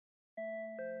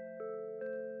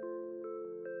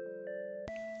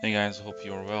Hey guys, hope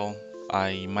you're well.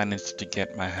 I managed to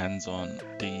get my hands on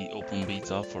the open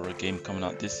beta for a game coming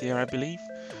out this year, I believe,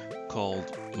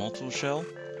 called Mortal Shell.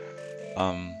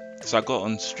 So I got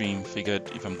on stream, figured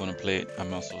if I'm gonna play it, I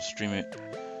might also stream it.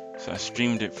 So I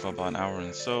streamed it for about an hour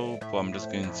and so, but I'm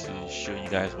just going to show you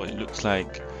guys what it looks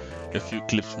like, a few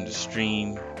clips from the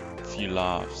stream, a few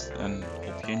laughs, and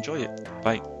hope you enjoy it.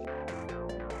 Bye.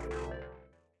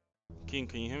 King,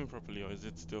 can you hear me properly, or is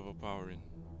it still overpowering?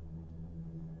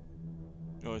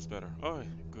 Oh, it's better. Oh,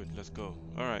 good. Let's go.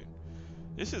 All right.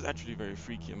 This is actually very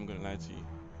freaky, I'm gonna lie to you.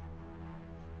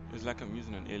 It's like I'm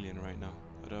using an alien right now.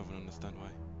 I don't even understand why.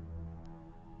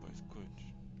 But it's good.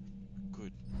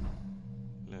 Good.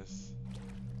 Let's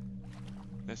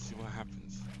let's see what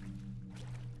happens.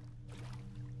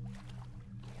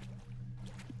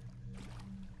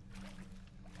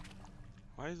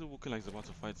 Why is it walking like he's about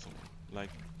to fight someone? Like,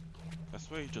 I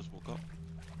swear he just woke up.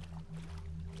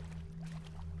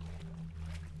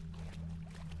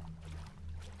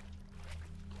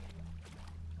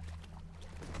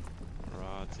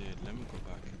 Rotted. Let me go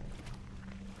back.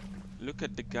 Look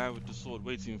at the guy with the sword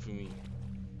waiting for me.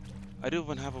 I don't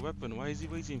even have a weapon. Why is he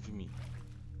waiting for me?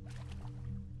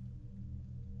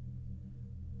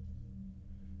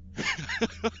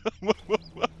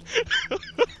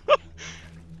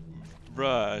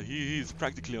 Bruh, he's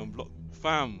practically unblocked.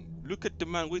 Fam, look at the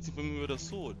man waiting for me with a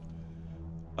sword.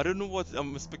 I don't know what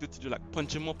I'm expected to do, like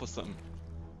punch him up or something.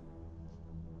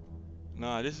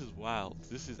 Nah, this is wild.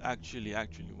 This is actually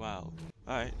wild.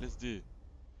 Alright, let's do it.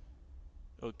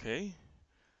 Okay.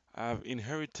 I've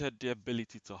inherited the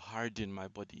ability to harden my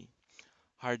body.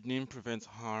 Hardening prevents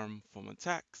harm from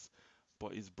attacks,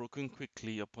 but is broken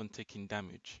quickly upon taking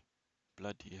damage.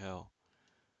 Bloody hell.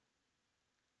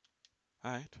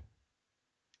 Alright.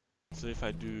 So if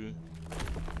I do,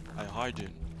 I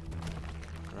harden.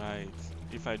 Right.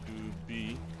 If I do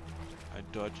B, I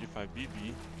dodge. If I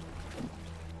BB,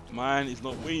 man is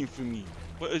not waiting for me.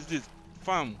 What is this?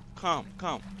 Fam, calm.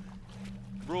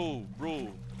 Bro.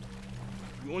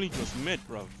 We only just met,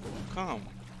 bruv. Calm.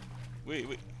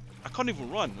 Wait. I can't even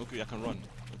run. Okay, I can run.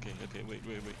 Okay. Wait.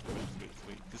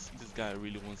 This guy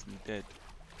really wants me dead.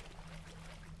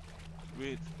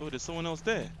 Wait. Oh, there's someone else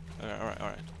there. Alright.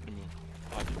 Let me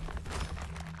harden.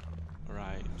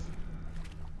 Alright.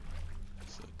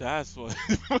 So that's what.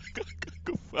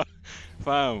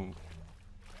 Fam.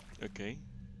 Okay.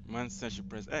 Man said you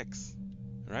press X.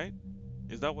 Right?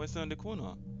 Is that what's on the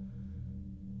corner?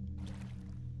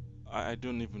 I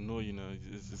don't even know, you know.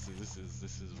 This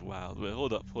is wild. Wait,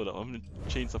 hold up. I'm gonna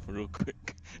change something real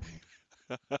quick.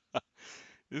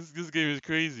 This game is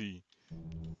crazy.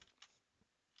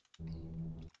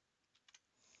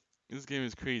 This game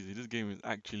is crazy. This game is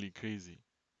actually crazy.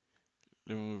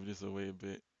 Let me move this away a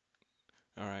bit.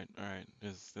 All right.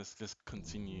 Let's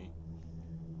continue.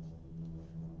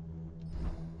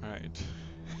 All right.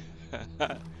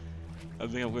 I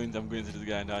think I'm going to this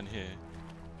guy down here.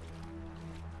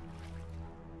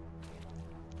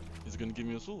 He's gonna give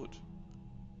me a sword.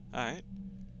 All right.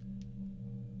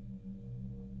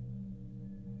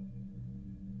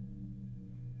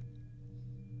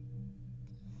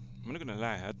 I'm not gonna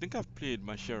lie. I think I've played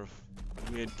my share of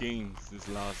weird games this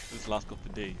last couple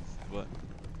of days, but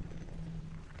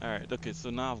all right. Okay. So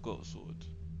now I've got a sword.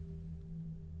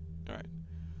 All right.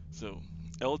 So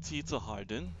LT to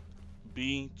harden,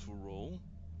 B to roll,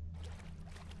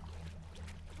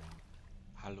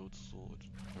 hallowed sword.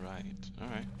 Right. All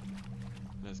right.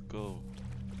 Let's go.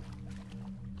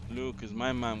 Luke is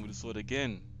my man with the sword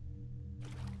again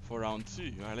for round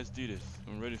 2. All right. Let's do this.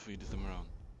 I'm ready for you this time around.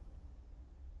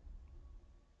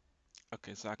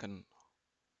 Okay. So I can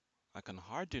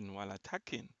harden while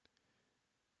attacking.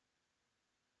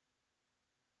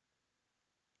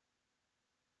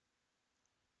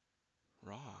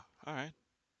 Raw. All right.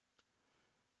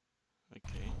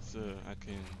 Okay. So I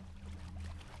can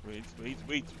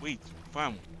wait.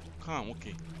 Fam, calm.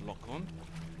 Okay. Lock on,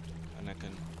 and I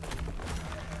can.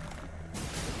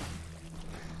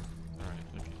 All right.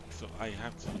 Okay. So I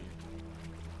have to.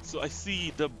 So I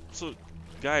see the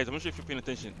guys, I'm not sure if you're paying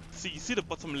attention. See, you see the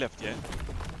bottom left, yeah?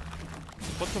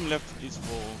 Bottom left is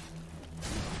for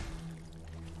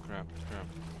crap.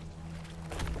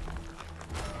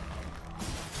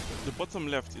 The bottom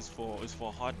left is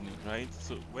for hardening, right?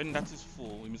 So when that is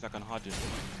full, it means I can harden.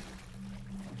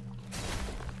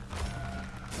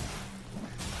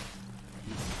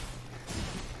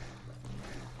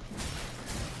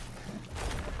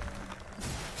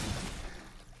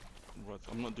 But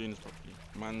I'm not doing this properly.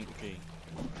 Man, okay.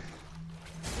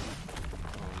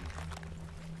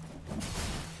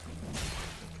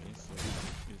 Okay, so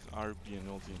it's RB and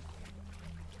LT.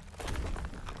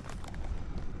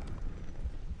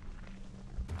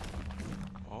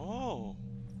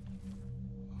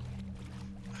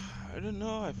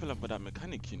 know how I feel about that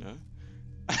mechanic, you know?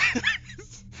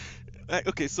 Like,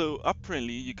 okay, so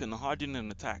apparently you can harden an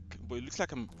attack, but it looks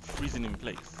like I'm freezing in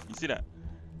place. You see that?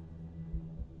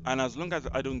 And as long as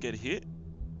I don't get hit,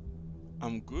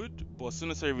 I'm good. But as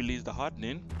soon as I release the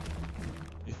hardening,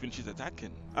 it finishes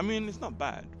attacking. I mean, it's not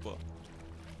bad, but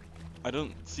I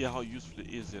don't see how useful it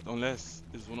is yet, unless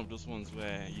it's one of those ones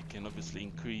where you can obviously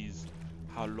increase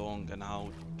how long and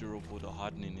how durable the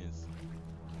hardening is.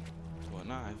 But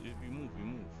nah, we move.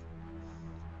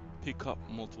 Pick up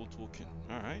multiple token.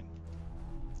 Alright.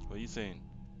 What are you saying?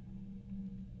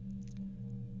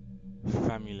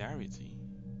 Familiarity?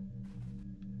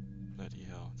 Bloody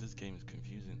hell, this game is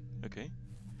confusing. Okay.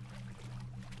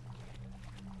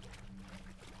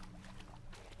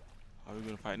 How are we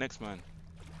gonna fight next, man?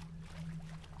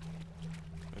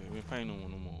 Okay, we're fighting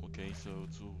no more. Okay, so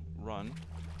to run,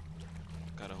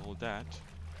 gotta hold that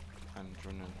and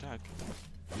run an attack.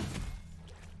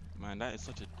 Man, that is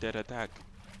such a dead attack.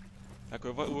 Like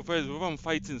if I'm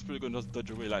fighting, it's probably gonna just dodge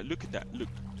away. Like, look at that. Look,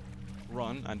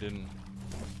 run and then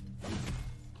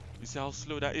you see how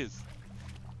slow that is.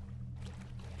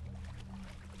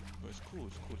 But it's cool.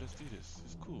 It's cool. Let's do this.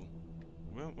 It's cool.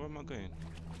 Where am I going?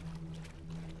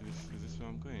 Is this where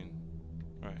I'm going?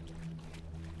 Alright.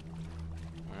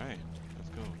 Alright. Let's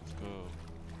go. Let's go.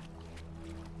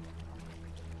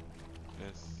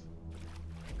 Yes.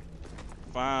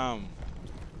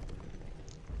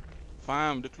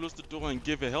 Fam, they closed the door and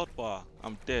gave a health bar.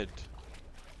 I'm dead.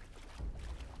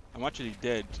 I'm actually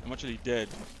dead.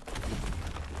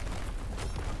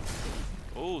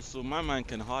 Oh, so my man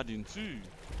can harden too.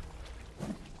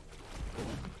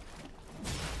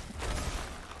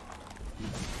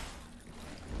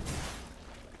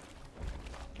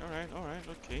 Alright,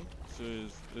 okay. So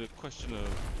it's a question of...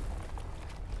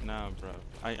 Nah, bruv.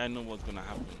 I know what's gonna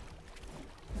happen.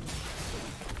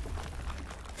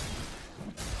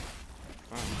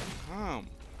 Calm.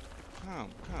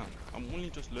 I'm only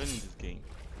just learning this game.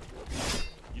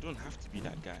 You don't have to be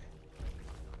that guy.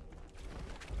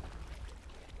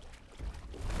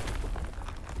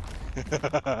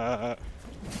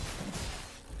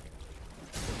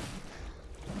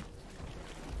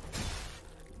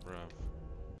 Bruv.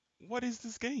 What is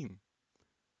this game?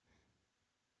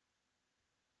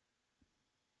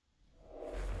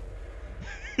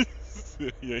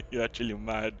 You're actually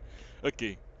mad.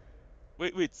 Okay.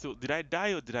 Wait, so did I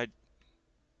die or did I...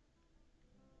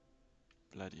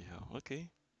 Bloody hell, okay.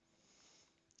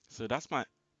 So that's my...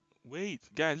 Wait,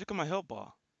 guys, look at my health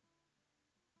bar.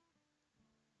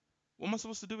 What am I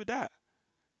supposed to do with that?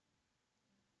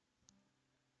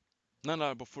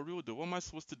 No, but for real though, what am I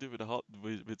supposed to do with the health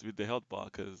with the health bar?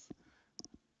 Because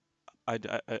I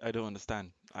don't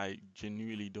understand. I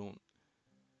genuinely don't.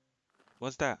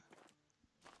 What's that?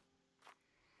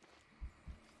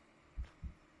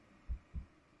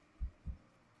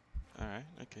 Alright,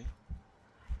 okay.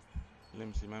 Let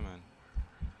me see my man.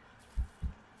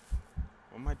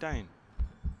 What am I dying?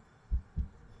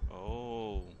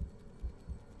 Oh.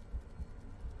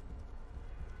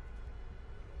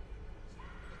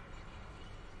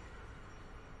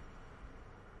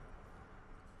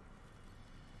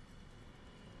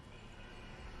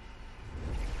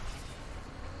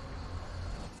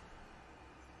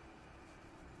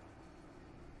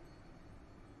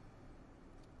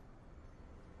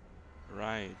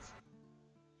 Right.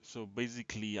 So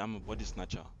basically, I'm a body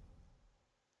snatcher.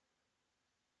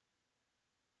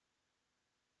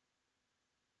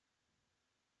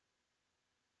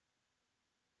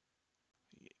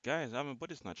 Guys, I'm a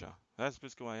body snatcher. That's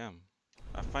basically what I am.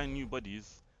 I find new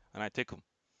bodies and I take them.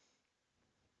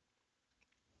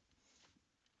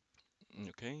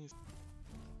 Okay.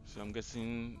 So I'm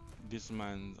guessing this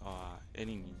man's are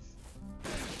enemies.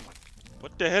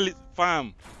 What the hell is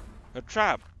fam? A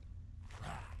trap.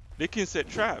 They can set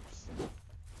traps.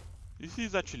 This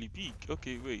is actually peak.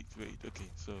 Okay, wait. Okay,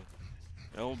 so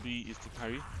LB is to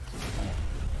parry.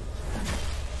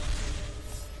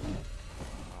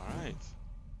 Alright.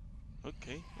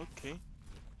 Okay. Okay.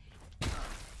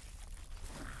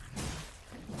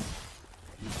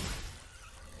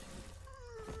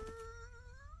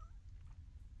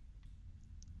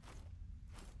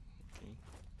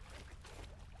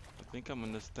 I think I'm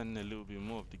understanding a little bit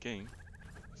more of the game.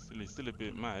 Still a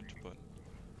bit mad, but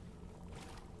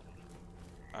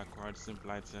acquired simple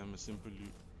item, a simple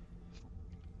loot.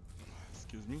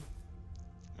 Excuse me.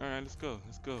 Alright, let's go.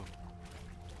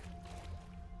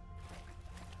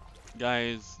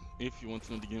 Guys, if you want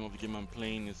to know the name of the game I'm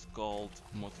playing, it's called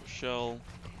Mortal Shell.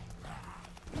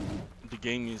 The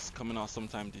game is coming out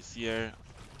sometime this year.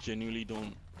 Genuinely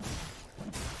don't...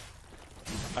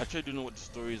 I actually don't know what the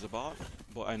story is about.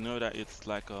 but I know that it's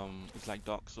like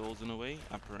Dark Souls in a way,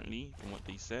 apparently, from what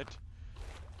they said.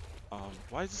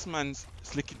 Why is this man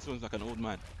slicking stones like an old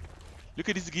man? Look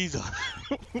at this geezer.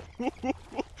 We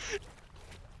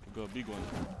got a big one.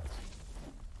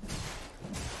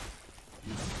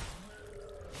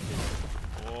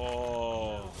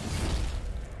 Oh.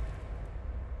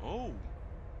 Oh.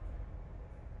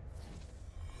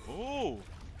 Oh.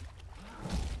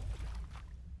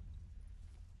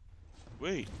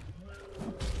 Wait.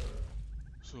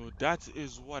 So that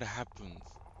is what happens.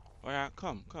 Alright,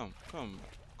 come,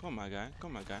 my guy.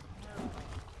 Come, my guy.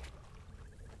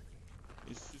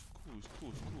 It's cool, it's cool,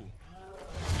 it's cool.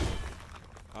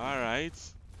 Alright.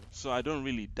 So I don't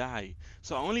really die.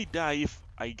 So I only die if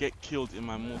I get killed in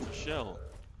my mortar shell.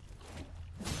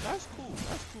 That's cool,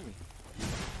 that's cool.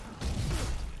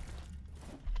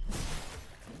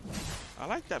 I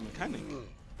like that mechanic.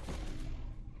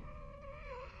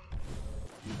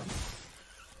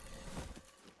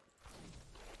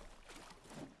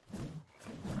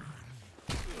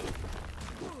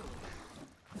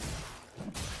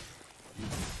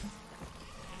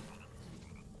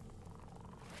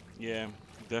 Yeah,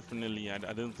 definitely. I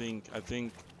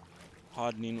think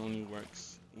hardening only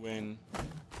works when,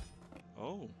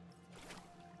 oh,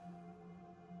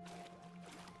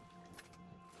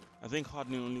 I think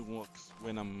hardening only works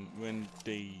when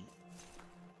they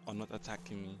are not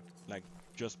attacking me, like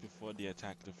just before they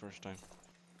attack the first time.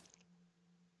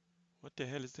 What the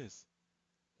hell is this?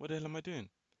 What the hell am I doing?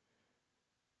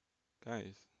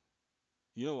 Guys,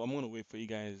 you know, I'm gonna wait for you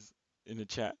guys in the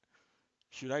chat.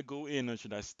 Should I go in or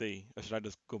should I stay? Or should I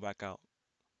just go back out?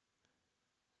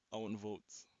 I want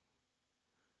votes.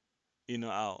 In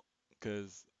or out?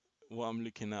 Because what I'm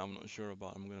looking at, I'm not sure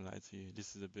about. I'm gonna lie to you.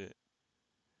 This is a bit,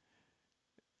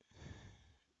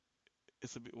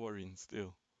 it's a bit worrying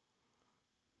still.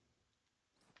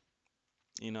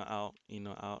 In or out? In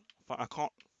or out? I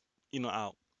can't. In or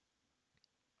out?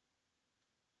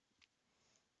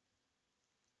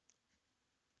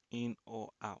 In or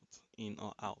out? In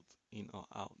or out? In or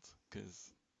out?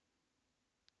 Because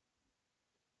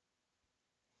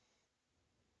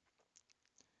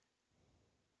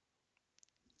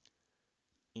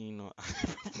in or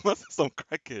must some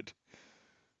crackhead.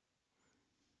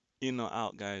 In or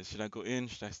out, guys? Should I go in?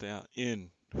 Should I stay out?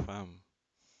 In, fam.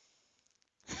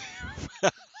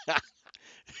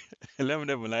 Let me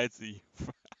never lie to you.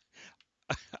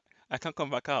 I can't come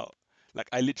back out. Like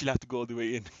I literally have to go all the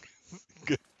way in.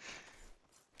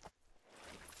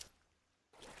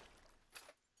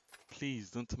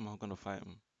 Please don't tell me I'm gonna fight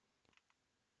him.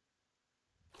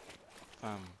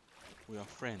 Fam, we are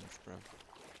friends, bro.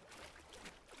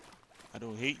 I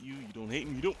don't hate you, you don't hate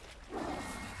me, you don't.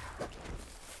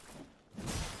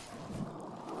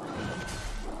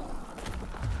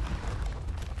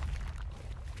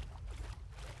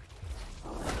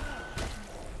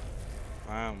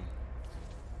 Fam.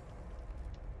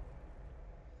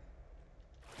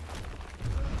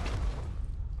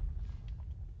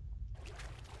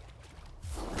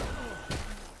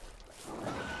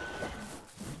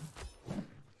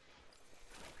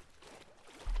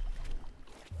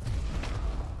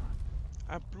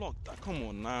 I blocked that. Come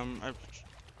on, I leave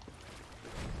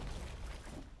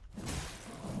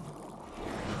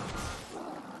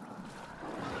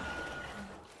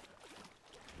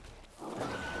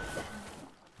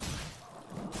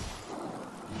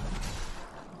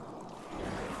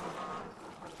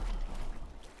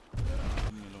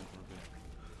me alone for a bit.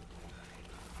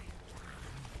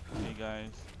 Hey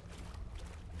guys.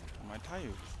 Am I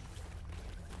tired?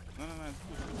 No, it's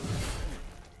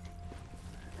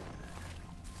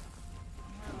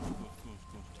cool, it's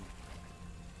cool. It's cool.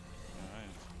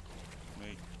 Alright.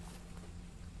 Wait.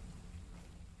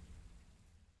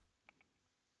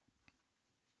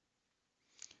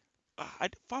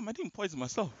 Fam, I didn't poison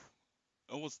myself.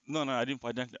 I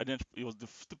didn't. It was the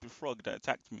stupid frog that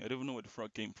attacked me. I don't even know where the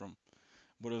frog came from.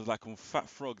 But it was like a fat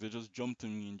frog that just jumped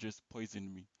on me and just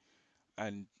poisoned me.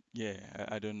 And yeah,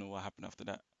 I don't know what happened after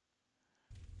that.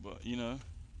 But you know,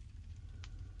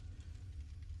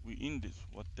 we in this.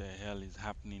 What the hell is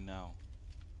happening now?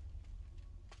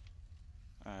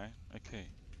 Alright, okay.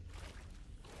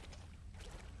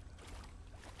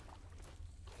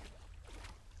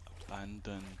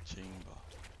 Abandoned chamber.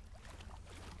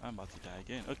 I'm about to die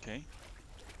again. Okay,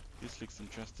 this looks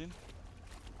interesting.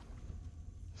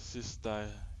 Sister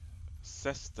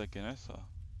Ganessa.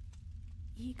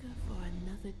 Eager for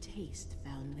another taste,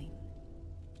 foundling.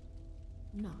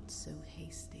 Not so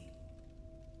hasty.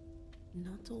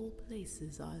 Not all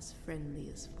places are as friendly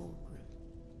as Fulgrim.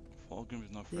 Fulgrim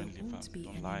is not There friendly, fam. won't be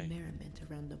Don't any lie. merriment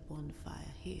around the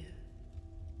bonfire here.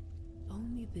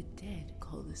 Only the dead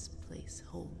call this place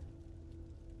home.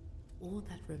 All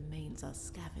that remains are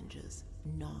scavengers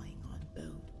gnawing on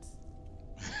bones.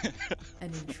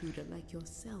 An intruder like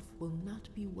yourself will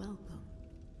not be welcome.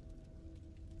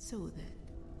 So then,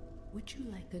 would you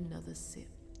like another sip?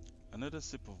 Another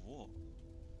sip of what?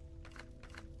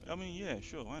 I mean, yeah,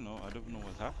 sure, why not? I don't know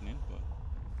what's happening, but...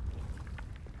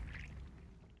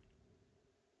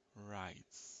 Right.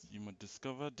 You must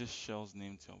discover this shell's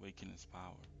name to awaken its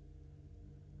power.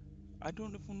 I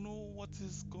don't even know what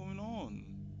is going on.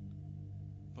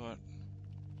 But...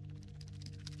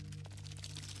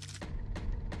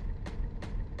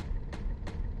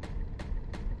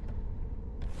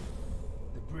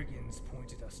 The brigands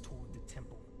pointed us toward the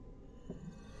temple.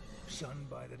 Shunned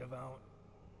by the devout,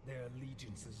 their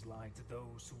allegiances lie to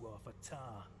those who are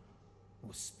Fatah,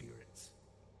 or spirits.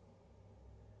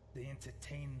 They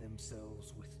entertain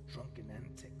themselves with drunken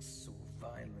antics or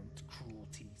violent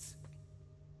cruelties.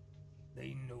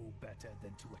 They know better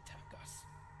than to attack us.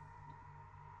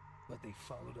 But they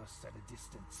followed us at a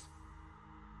distance,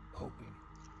 hoping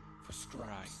for strikes.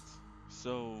 Right.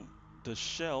 So, the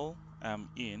shell I'm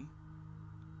in...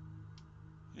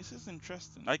 This is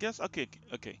interesting. I guess, okay.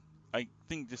 I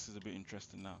think this is a bit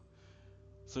interesting now.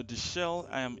 So, the shell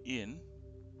I am in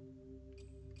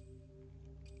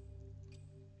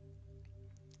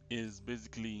is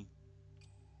basically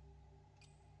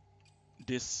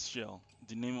this shell.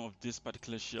 The name of this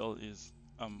particular shell is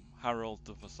Harold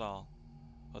the Vassal,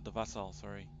 or the Vassal,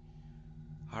 sorry.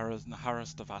 Harold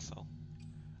the Vassal.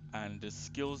 And the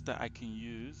skills that I can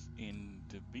use in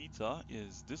the beta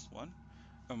is this one.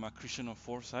 Accretion of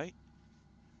Foresight.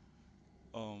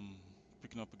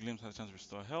 Picking up a glimpse has a chance to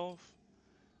restore health.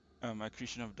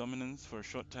 Accretion of Dominance. For a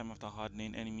short time after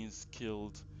hardening, enemies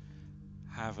killed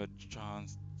have a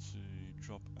chance to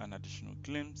drop an additional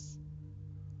glimpse.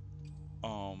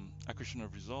 Accretion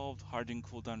of Resolved. Hardening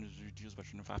cooldown is reduced by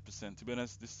 25%. To be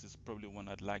honest, this is probably one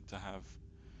I'd like to have.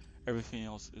 Everything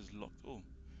else is locked. Oh,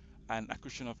 and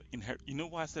accretion of inherit. You know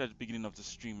what I said at the beginning of the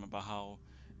stream about how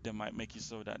they might make it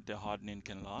so that the hardening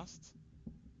can last?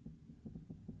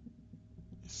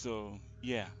 So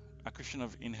yeah, accretion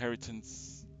of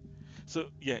inheritance.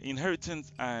 So yeah,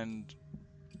 inheritance and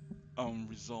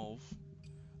resolve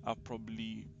are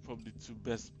probably two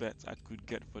best bets I could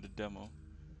get for the demo,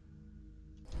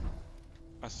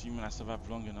 assuming I survive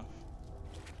long enough.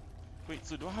 Wait,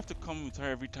 so do I have to come with her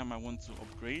every time I want to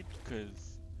upgrade?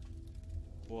 Cause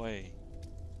boy,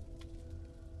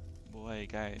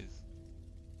 guys,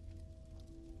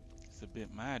 it's a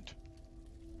bit mad.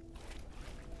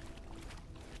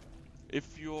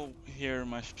 If you're here in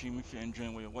my stream, if you're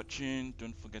enjoying what you're watching,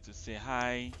 don't forget to say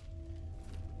hi,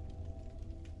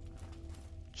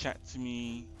 chat to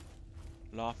me,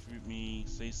 laugh with me,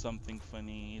 say something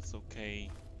funny. It's okay.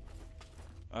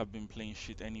 I've been playing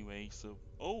shit anyway, so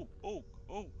oh,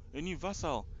 a new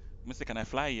vassal. Mister, can I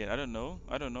fly yet? I don't know.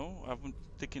 I haven't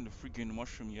taken the friggin'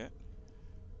 mushroom yet.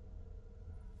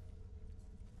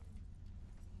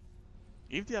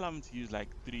 If they allow me to use like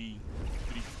three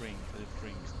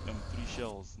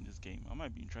shells in this game, I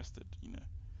might be interested, you know.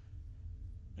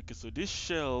 Okay, so this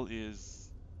shell is,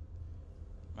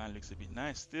 man, looks a bit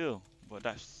nice still, but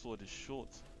that sword is short.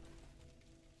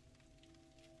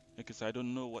 Okay, so I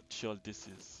don't know what shell this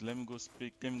is. Let me go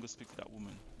speak to that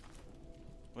woman.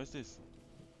 What's this?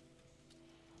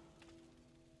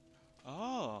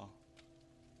 Oh.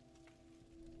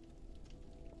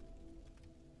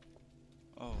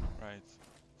 Oh, right.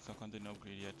 So I can't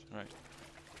upgrade yet. Right.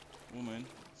 Woman,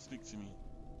 speak to me.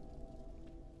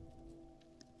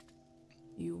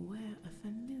 You wear a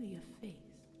familiar face.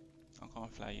 I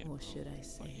can't fly yet. Or should I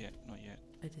say, not yet.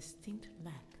 a distinct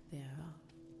lack thereof.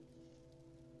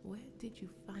 Where did you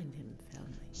find him,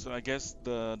 Foundling? So I guess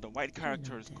the white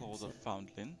character is Not called a answer.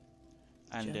 Foundling,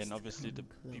 and then Just obviously the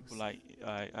come people closer.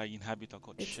 I inhabit are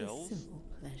called It's shells. a simple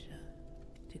pleasure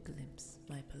to glimpse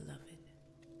my beloved,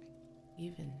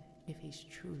 even if he's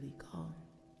truly gone.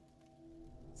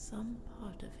 Some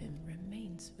part of him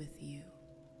remains with you.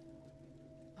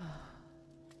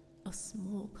 A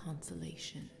small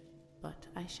consolation, but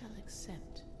I shall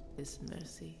accept this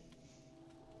mercy.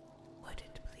 Would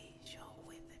it please your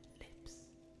withered lips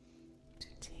to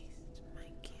taste my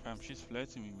gift? She's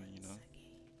flirting with me, you know.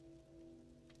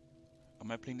 Am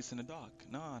I playing this in the dark?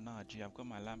 Nah, G, I've got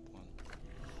my lamp on.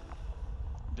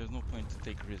 There's no point to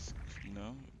take risks, you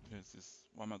know.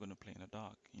 Why am I gonna play in the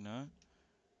dark, you know?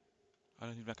 I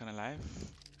don't live that kind of life.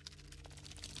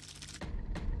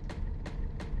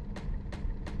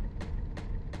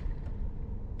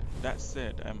 That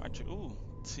said, I'm actually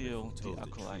Teal the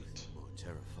Acolyte. More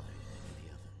terrifying than any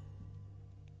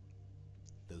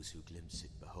other. Those who glimpse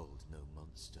it behold no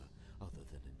monster other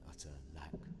than an utter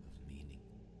lack of meaning.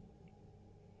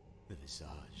 The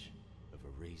visage of a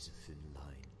razor-thin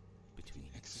line between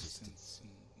existence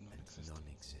and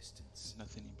non-existence.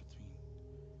 Nothing in between.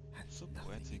 And So nothing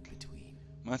poetic. in between.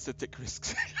 Man said take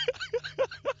risks.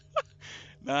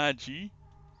 Nah, G.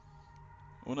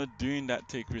 We're not doing that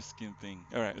take risking thing.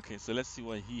 Alright, okay, so let's see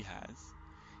what he has.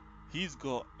 He's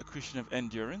got accretion of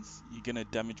endurance. You get a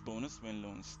damage bonus when low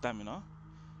on stamina.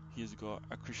 He's got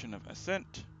accretion of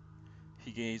ascent.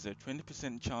 He gains a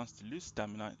 20% chance to lose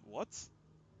stamina. What?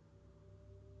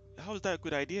 How is that a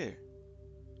good idea?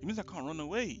 It means I can't run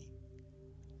away.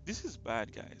 This is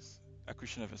bad, guys.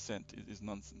 Accretion of ascent is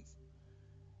nonsense.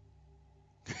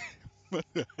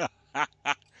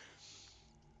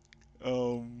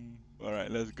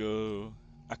 Alright, let's go.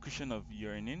 Accretion of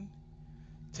yearning.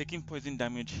 Taking poison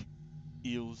damage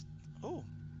heals. Oh.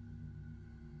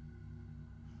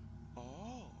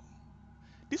 Oh.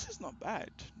 This is not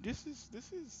bad. This is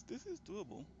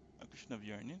doable. Accretion of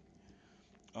yearning.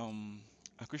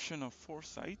 Accretion of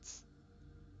foresight.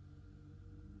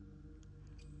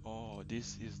 Oh,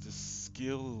 this is the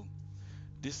skill.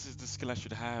 This is the skill I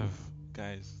should have,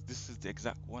 guys. This is the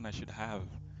exact one I should have.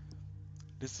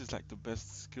 This is like the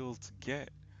best skill to get.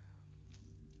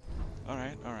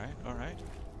 Alright, alright, alright.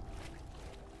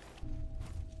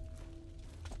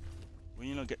 When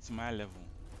you not get to my level,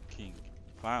 King.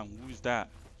 Fam, who's that?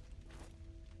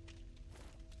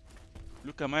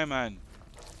 Look at my man.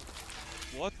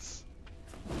 What?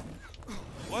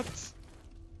 What?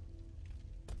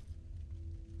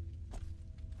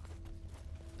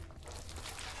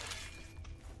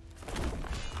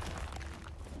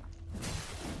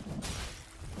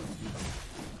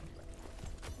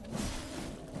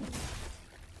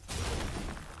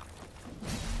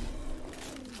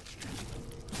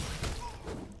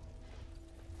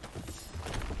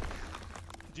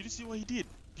 Did you see what he did?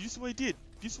 Did you see what he did?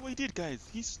 Did you see what he did, guys?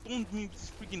 He stoned me with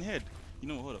his freaking head. You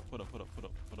know, hold up.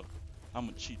 I'm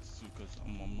a cheat too, because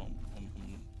I'm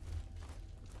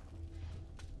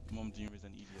doing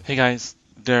Resident Evil. Hey guys,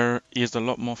 there is a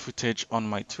lot more footage on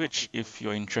my Twitch if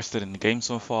you're interested in the game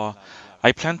so far.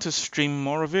 I plan to stream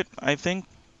more of it, I think.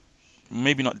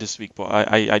 Maybe not this week, but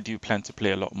I do plan to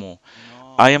play a lot more.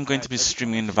 I am going to be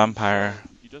streaming the Vampire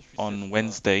on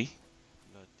Wednesday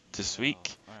this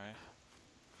week.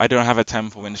 I don't have a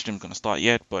time for when the stream's going to start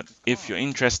yet, but if you're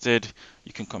interested,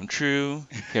 you can come through.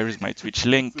 Here is my Twitch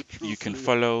link. You can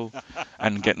follow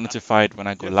and get notified when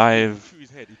I go live.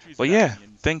 But yeah,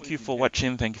 thank you for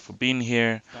watching. Thank you for being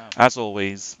here. As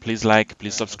always, please like,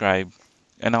 please subscribe,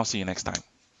 and I'll see you next time.